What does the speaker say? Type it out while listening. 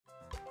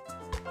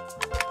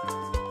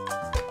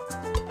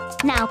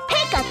Now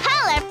pick a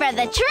color for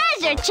the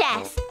treasure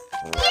chest.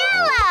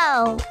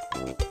 Yellow!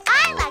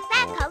 I like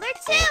that color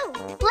too.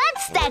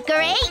 Let's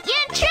decorate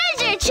your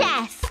treasure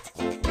chest.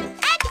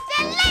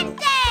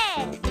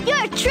 Excelente!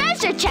 Your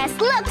treasure chest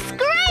looks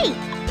great.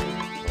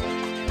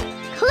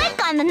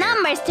 Click on the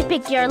numbers to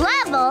pick your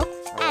level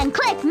and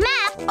click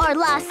Map or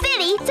Lost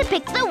City to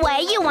pick the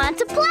way you want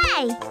to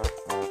play.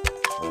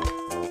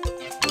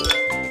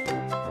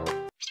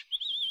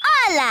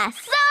 Hola,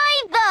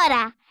 soy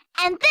Dora,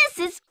 and this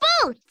is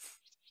Boots.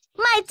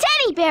 My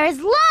teddy bear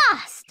is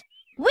lost.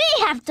 We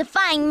have to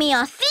find mi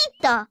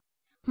osito.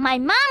 My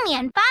mommy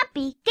and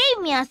papi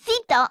gave me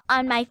osito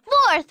on my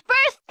 4th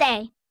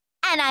birthday,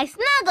 and I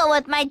snuggle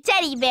with my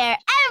teddy bear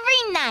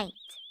every night.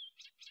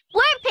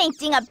 We're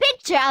painting a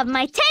picture of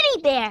my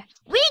teddy bear.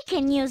 We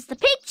can use the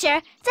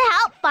picture to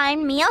help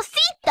find mi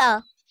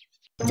osito.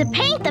 To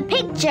paint the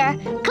picture,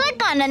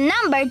 click on a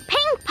numbered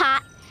paint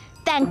pot,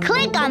 then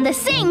click on the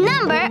same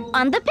number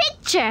on the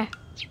picture.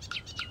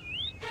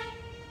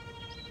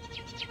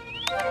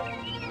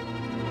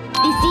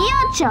 18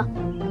 11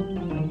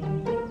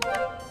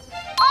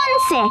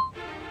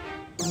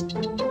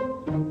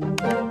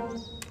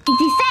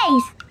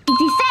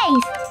 16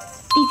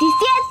 17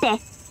 7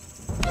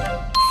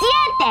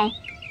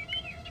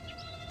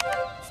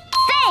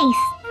 6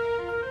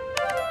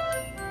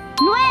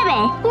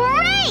 9.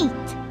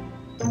 Great!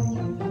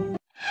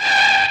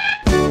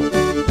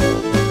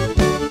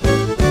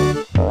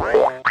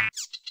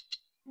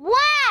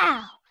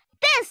 Wow!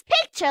 This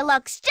picture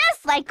looks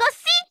just like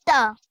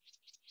Osito.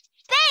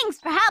 Thanks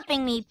for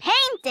helping me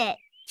paint it.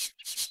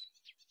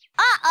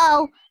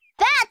 Uh-oh,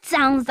 that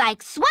sounds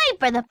like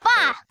Swiper the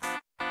fox.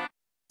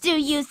 Do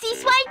you see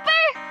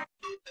Swiper?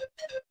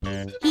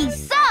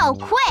 He's so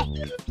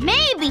quick.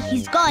 Maybe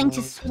he's going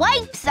to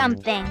swipe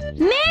something.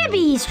 Maybe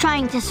he's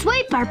trying to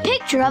swipe our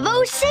picture of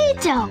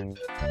Osito.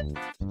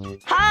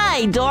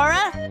 Hi,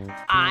 Dora.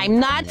 I'm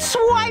not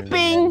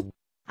swiping.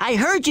 I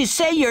heard you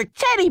say your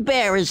teddy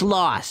bear is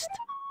lost.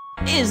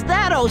 Is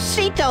that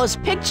Osito's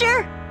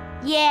picture?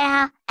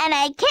 Yeah, and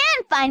I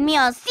can't find mi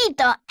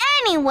osito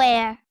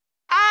anywhere.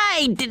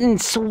 I didn't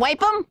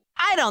swipe him.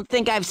 I don't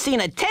think I've seen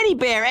a teddy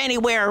bear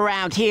anywhere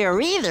around here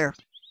either.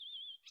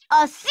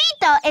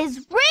 Osito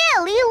is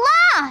really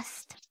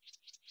lost.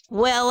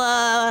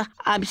 Well,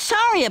 I'm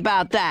sorry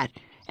about that.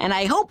 And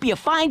I hope you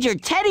find your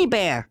teddy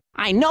bear.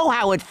 I know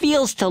how it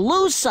feels to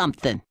lose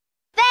something.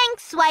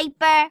 Thanks,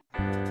 Swiper.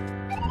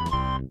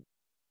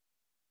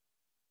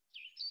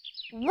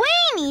 We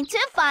need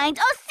to find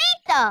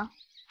Osito.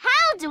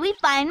 How do we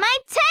find my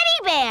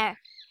teddy bear?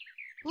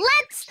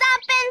 Let's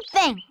stop and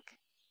think.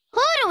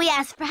 Who do we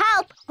ask for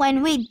help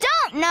when we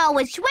don't know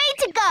which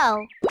way to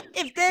go?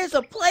 If there's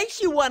a place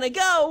you want to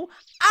go,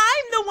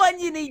 I'm the one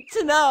you need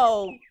to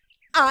know.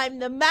 I'm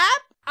the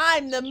map,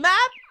 I'm the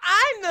map,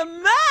 I'm the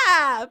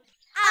map.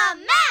 A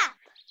map!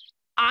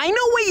 I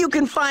know where you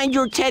can find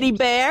your teddy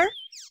bear.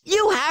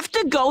 You have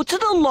to go to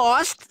the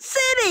Lost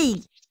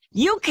City.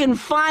 You can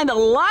find a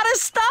lot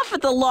of stuff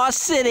at the Lost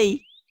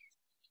City.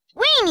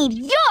 We need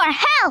your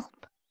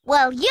help.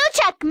 Will you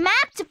check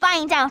map to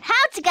find out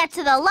how to get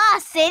to the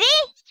Lost City?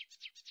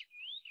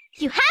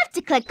 You have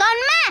to click on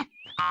map.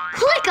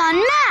 Click on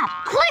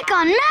map! Click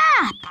on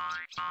map!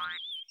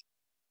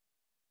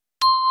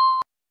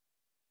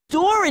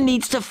 Dora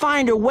needs to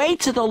find her way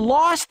to the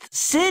Lost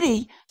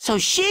City so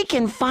she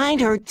can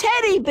find her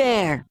teddy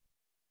bear.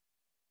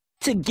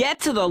 To get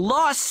to the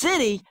Lost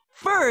City,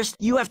 first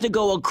you have to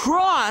go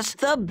across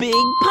the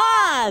big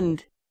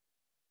pond.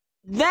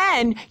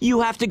 Then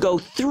you have to go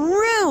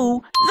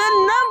through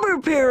the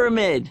number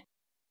pyramid.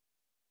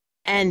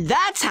 And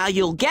that's how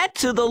you'll get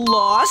to the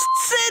Lost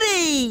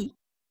City.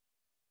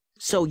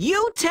 So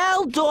you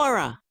tell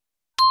Dora,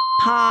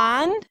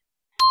 pond,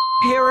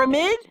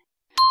 pyramid,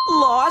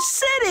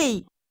 Lost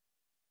City.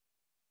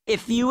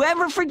 If you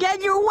ever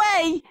forget your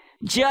way,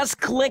 just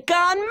click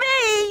on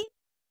me.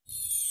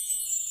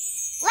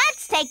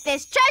 Let's take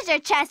this treasure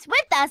chest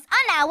with us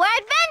on our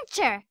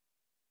adventure.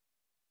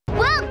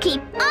 We'll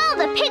keep all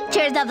the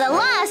pictures of the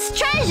lost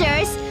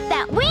treasures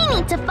that we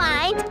need to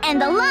find in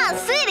the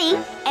Lost City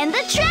in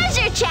the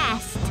treasure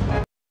chest.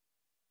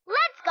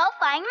 Let's go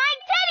find my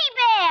teddy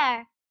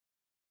bear.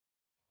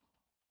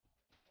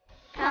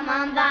 Come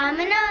on,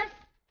 vámonos.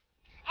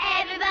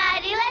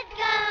 Everybody, let's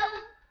go.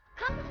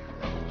 Come on.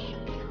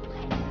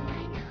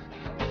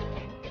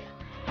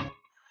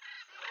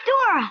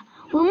 Dora,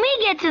 when we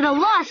get to the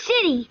Lost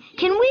City,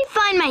 can we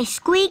find my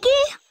Squeaky?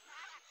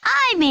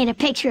 I made a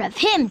picture of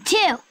him,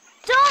 too.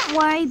 Don't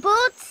worry,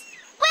 Boots.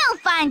 We'll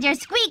find your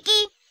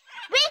Squeaky.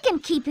 We can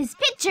keep his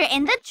picture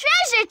in the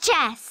treasure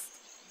chest.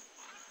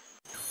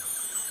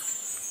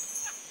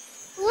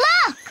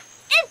 Look!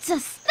 It's a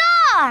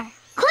star!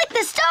 Click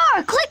the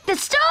star! Click the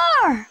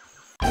star!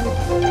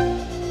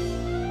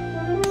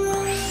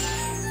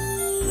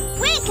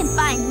 We can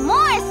find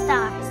more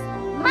stars.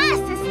 Más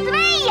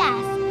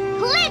estrellas.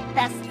 Click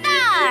the stars.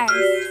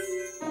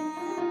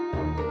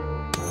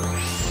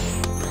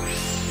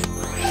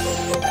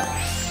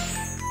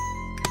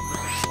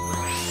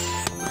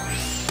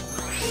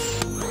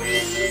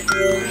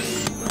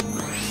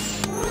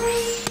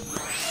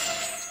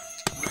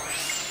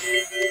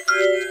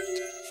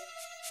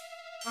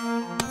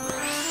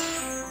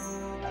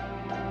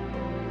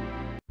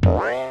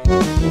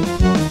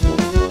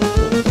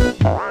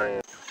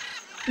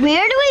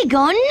 Where do we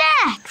go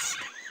next?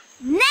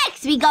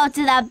 Next, we go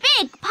to the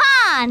big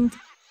pond.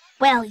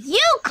 Well,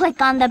 you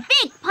click on the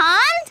big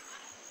pond.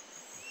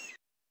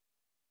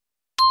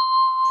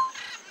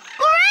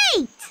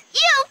 Great!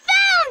 You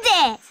found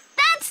it!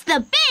 That's the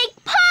big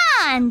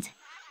pond!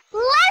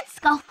 Let's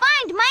go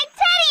find my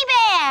teddy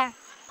bear!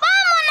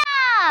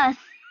 Vámonos!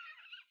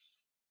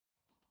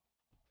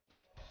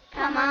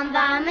 Come on,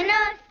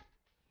 vámonos.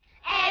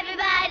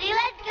 Everybody,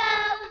 let's go.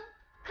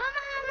 Come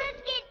on,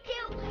 let's get to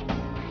it.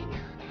 I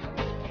know that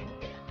we can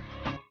do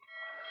it.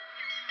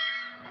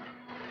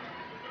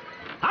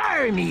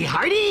 Army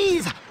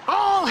hearties,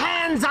 all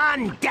hands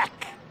on deck.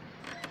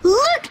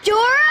 Look,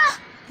 Dora!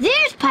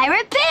 There's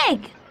Pirate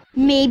Pig.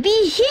 Maybe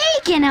he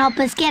can help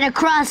us get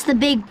across the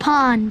big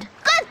pond.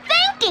 Good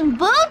thinking,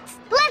 Boots!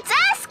 Let's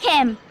ask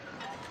him!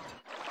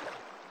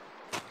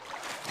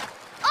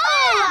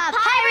 Hola,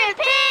 Pirate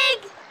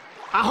Pig!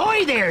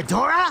 Ahoy there,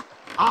 Dora.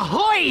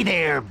 Ahoy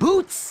there,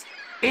 Boots.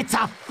 It's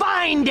a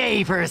fine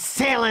day for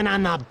sailing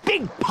on the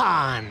big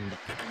pond.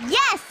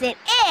 Yes, it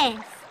is!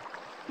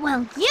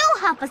 Will you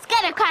help us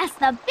get across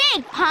the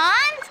big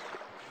pond?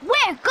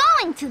 We're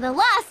going to the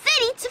Lost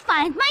City to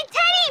find my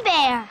teddy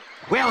bear!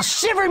 Well,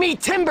 shiver me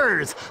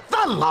timbers,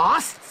 the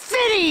Lost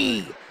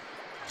City!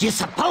 Do you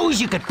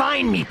suppose you could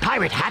find me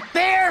pirate hat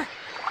there?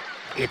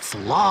 It's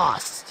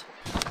lost.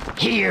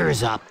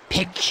 Here's a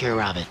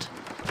picture of it.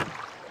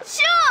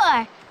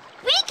 Sure!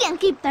 We can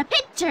keep the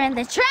picture in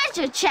the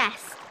treasure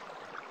chest.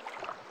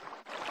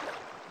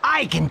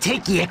 I can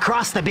take ye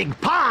across the big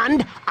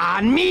pond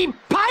on me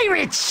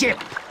pirate ship.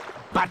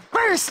 But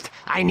first,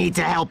 I need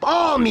to help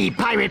all me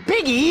pirate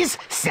piggies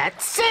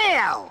set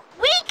sail.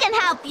 We can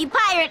help you,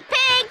 Pirate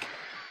Pig!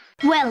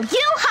 Well,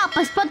 you help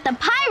us put the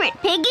pirate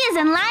piggies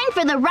in line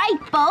for the right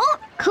boat.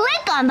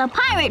 Click on the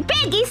pirate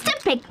piggies to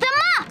pick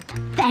them up.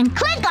 Then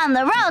click on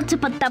the road to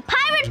put the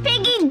pirate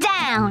piggy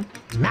down.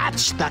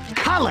 Match the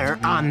color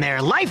on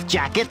their life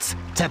jackets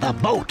to the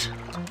boat.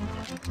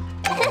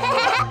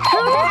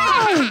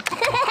 Hooray!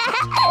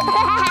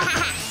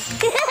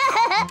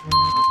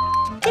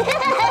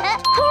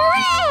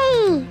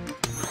 Hooray!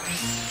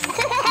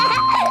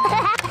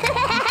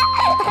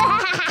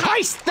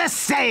 Hoist the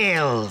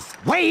sails!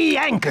 Weigh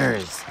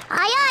anchors!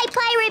 Aye, aye,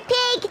 Pirate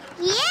Pig!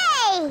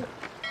 Yay!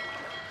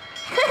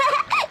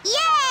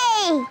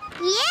 Yay!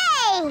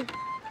 Yay!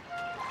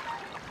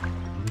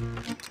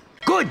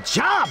 Good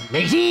job,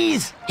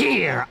 mateys!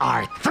 Here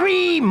are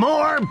 3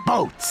 more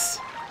boats.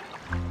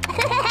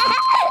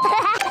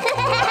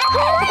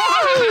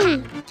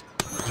 Hooray!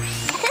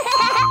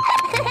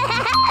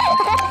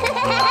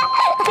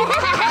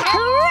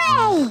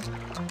 Hooray!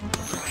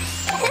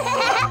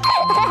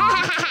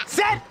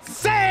 Set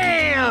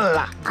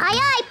sail! Aye,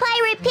 aye,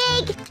 Pirate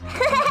Pig!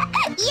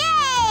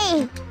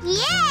 Yay!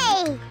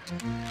 Yay!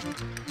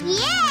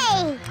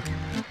 Yay!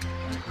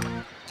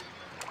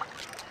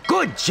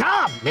 Good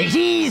job,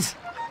 mateys!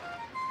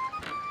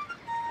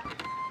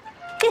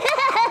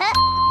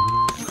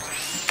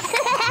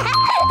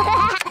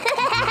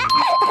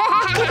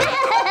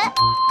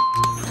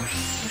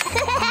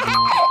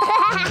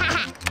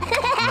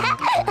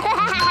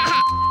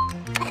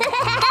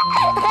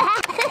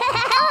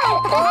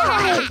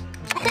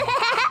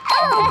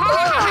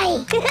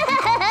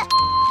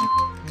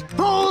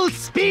 Full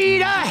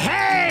speed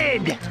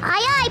ahead!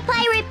 Aye, aye,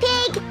 Pirate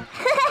Pig!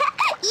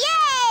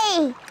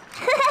 Yay!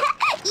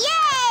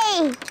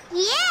 Yay!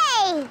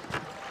 Yay!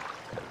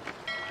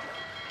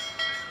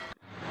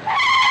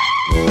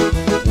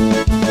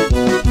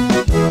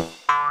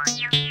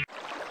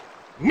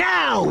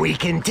 Now we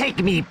can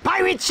take me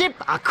pirate ship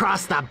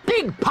across the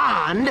big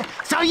pond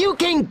so you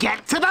can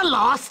get to the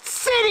Lost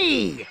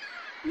City!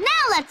 Now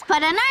let's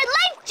put on our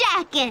life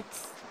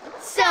jackets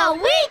so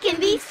we can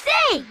be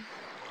safe.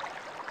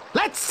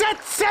 Let's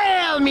set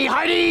sail, me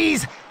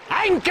hearties!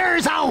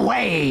 Anchors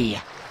away!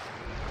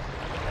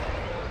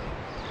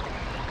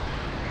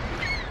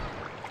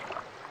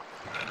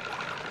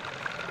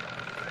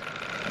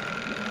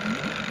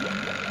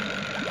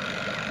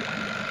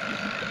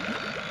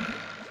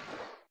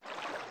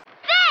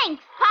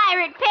 Thanks,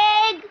 Pirate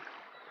Pig!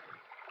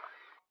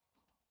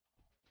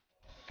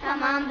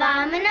 Come on,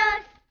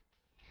 vámonos.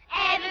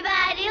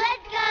 Everybody,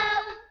 let's go.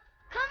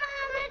 Come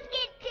on, let's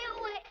get to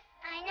it.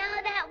 I know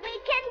that we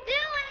can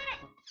do it.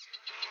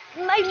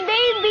 My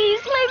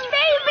babies! My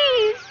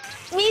babies!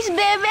 Mis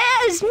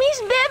bebés! Mis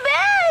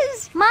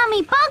bebés!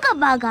 Mami Bugga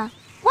Bugga,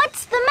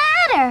 what's the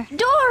matter?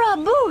 Dora,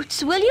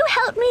 Boots, will you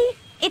help me?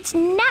 It's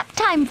nap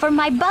time for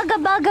my Bugga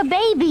Bugga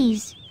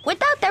babies.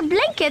 Without their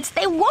blankets,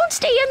 they won't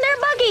stay in their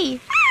buggy.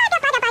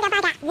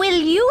 Will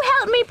you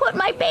help me put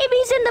my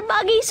babies in the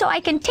buggy so I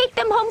can take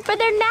them home for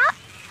their nap?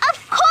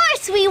 Of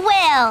course we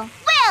will!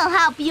 We'll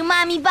help you,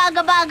 Mami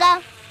Bugga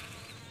Bugga.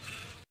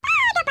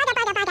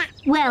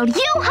 Well,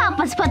 you help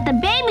us put the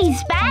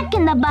babies back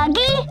in the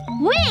buggy.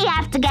 We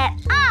have to get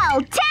all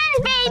 10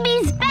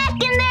 babies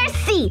back in their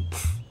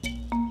seats.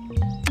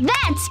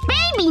 That's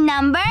baby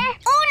number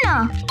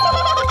uno.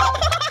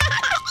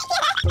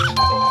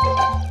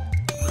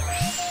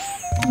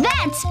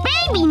 That's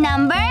baby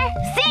number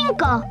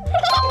 5.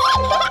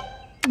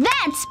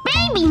 That's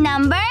baby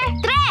number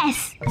 3.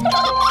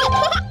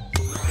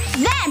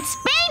 That's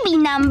baby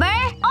number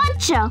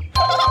 8.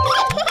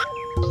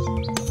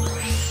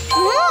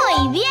 Muy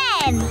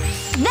bien!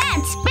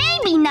 That's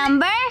baby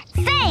number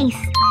 6.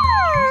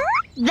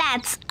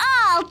 That's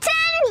all 10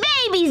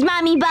 babies,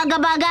 Mami Bugga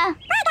Bugga.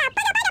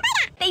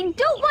 They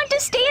don't want to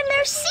stay in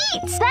their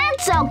seats.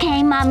 That's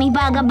okay, Mami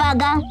Bugga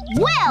Bugga.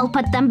 We'll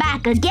put them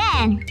back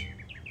again.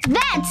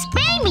 That's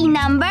baby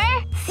number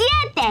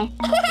 7.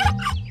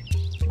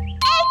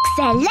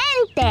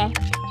 Excelente!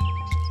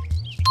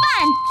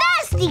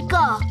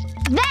 Fantástico!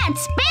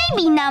 That's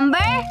baby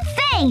number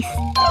 6.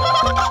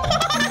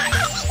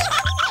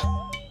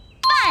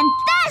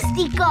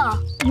 Fantástico!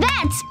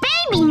 That's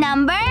baby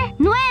number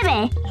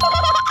 9.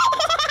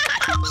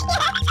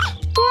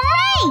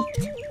 Great!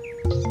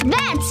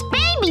 That's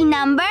baby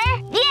number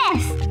 10.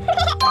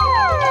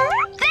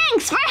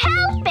 Thanks for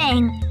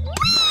helping!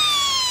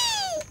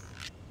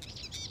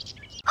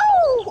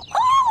 Oh!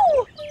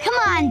 Come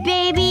on,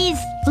 babies!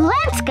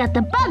 Let's get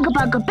the Bugga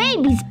Bugga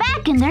babies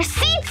back in their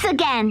seats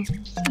again!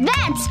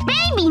 That's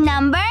baby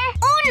number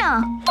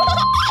 1.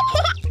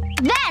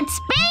 That's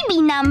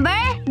baby number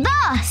 2.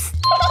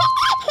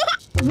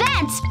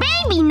 That's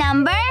baby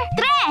number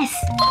 3.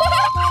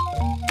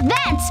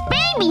 That's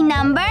baby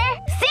number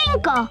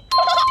 5.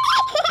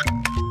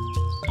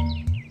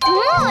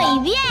 Muy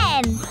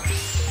bien!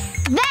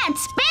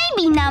 That's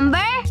baby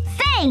number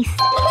 6.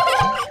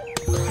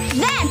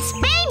 That's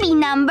baby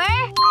number...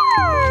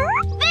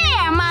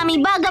 There, Mami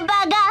Bugga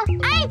Bugga!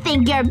 I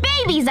think your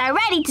babies are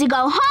ready to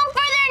go home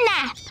for their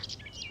nap.